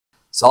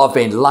So I've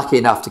been lucky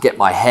enough to get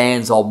my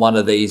hands on one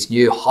of these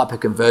new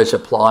hyperconverged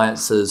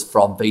appliances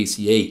from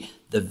VCE,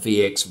 the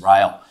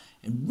VxRail.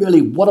 And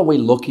really, what are we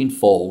looking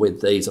for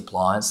with these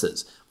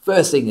appliances?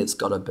 First thing it's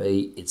got to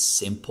be, it's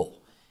simple.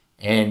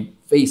 And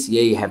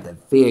VCE have the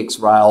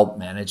VxRail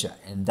manager,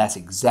 and that's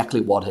exactly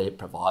what it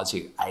provides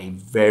you, a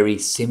very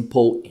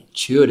simple,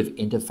 intuitive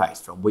interface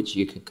from which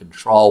you can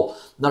control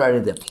not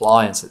only the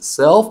appliance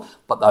itself,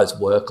 but those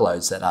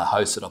workloads that are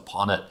hosted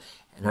upon it.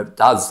 And it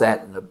does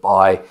that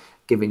by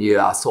giving you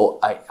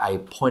a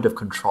point of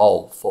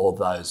control for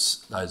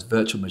those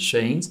virtual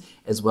machines,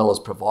 as well as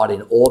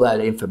providing all that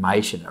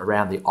information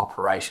around the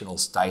operational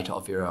state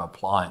of your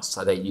appliance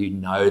so that you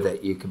know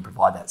that you can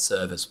provide that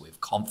service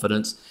with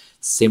confidence,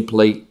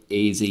 simply,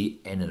 easy,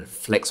 and in a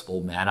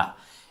flexible manner.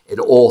 It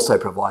also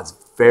provides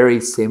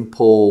very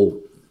simple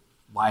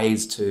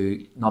ways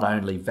to not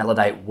only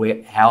validate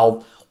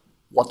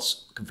what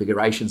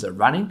configurations are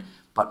running,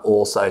 but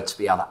also to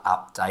be able to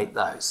update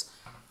those.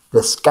 The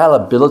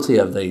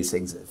scalability of these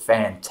things is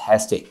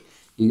fantastic.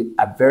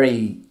 A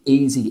very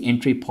easy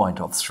entry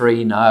point of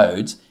 3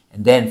 nodes,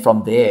 and then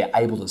from there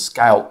able to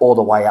scale all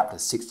the way up to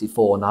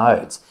 64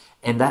 nodes.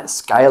 And that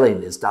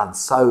scaling is done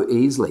so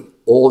easily.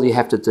 All you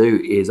have to do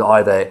is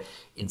either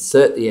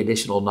insert the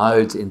additional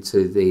nodes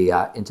into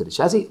the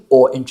chassis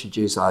or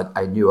introduce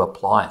a new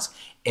appliance.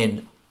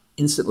 And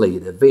instantly,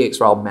 the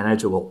VxRail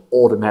manager will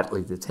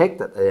automatically detect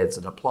that there's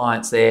an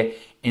appliance there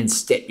and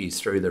step you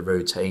through the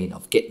routine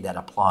of getting that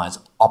appliance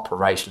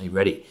operationally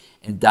ready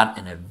and done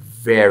in a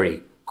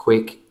very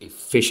quick,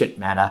 efficient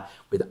manner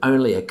with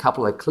only a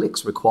couple of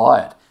clicks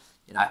required.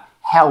 You know,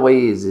 how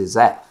easy is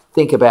that?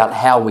 Think about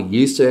how we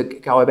used to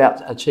go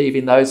about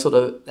achieving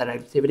that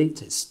activity,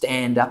 to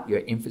stand up your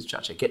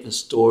infrastructure, get the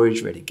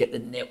storage ready, get the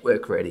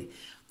network ready,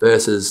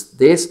 versus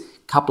this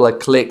couple of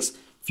clicks,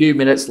 few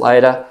minutes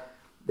later,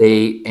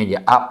 and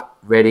you're up,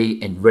 ready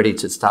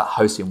to start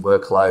hosting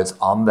workloads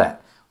on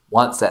that.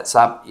 Once that's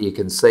up, you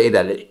can see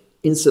that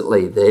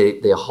instantly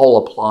the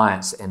whole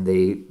appliance and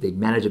the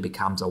manager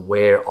becomes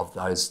aware of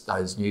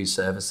those new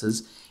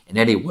services, and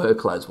any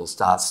workloads will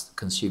start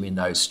consuming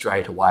those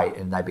straight away,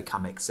 and they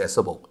become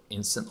accessible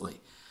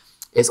instantly.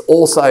 It's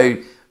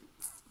also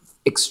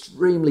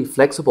extremely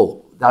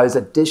flexible. Those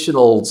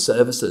additional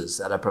services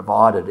that are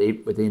provided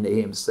within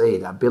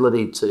EMC, the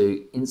ability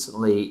to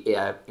instantly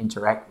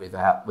interact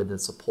with the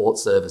support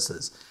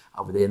services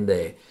within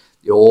there.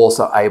 You're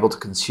also able to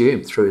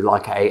consume through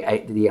like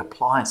the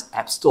appliance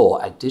app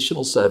store,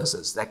 additional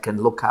services that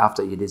can look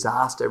after your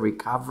disaster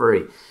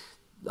recovery,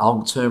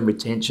 long-term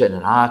retention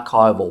and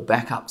archival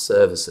backup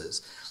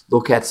services.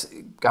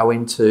 Go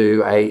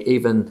into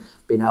even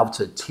being able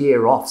to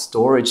tier off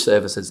storage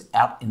services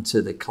out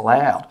into the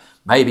cloud.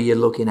 Maybe you're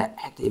looking at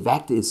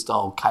active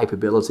style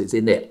capabilities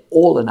in there,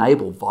 all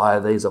enabled via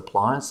these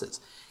appliances.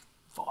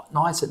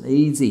 Nice and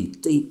easy,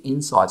 deep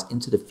insights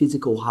into the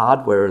physical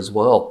hardware as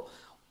well,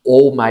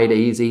 all made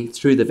easy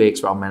through the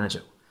VxRail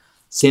manager.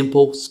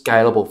 Simple,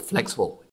 scalable, flexible.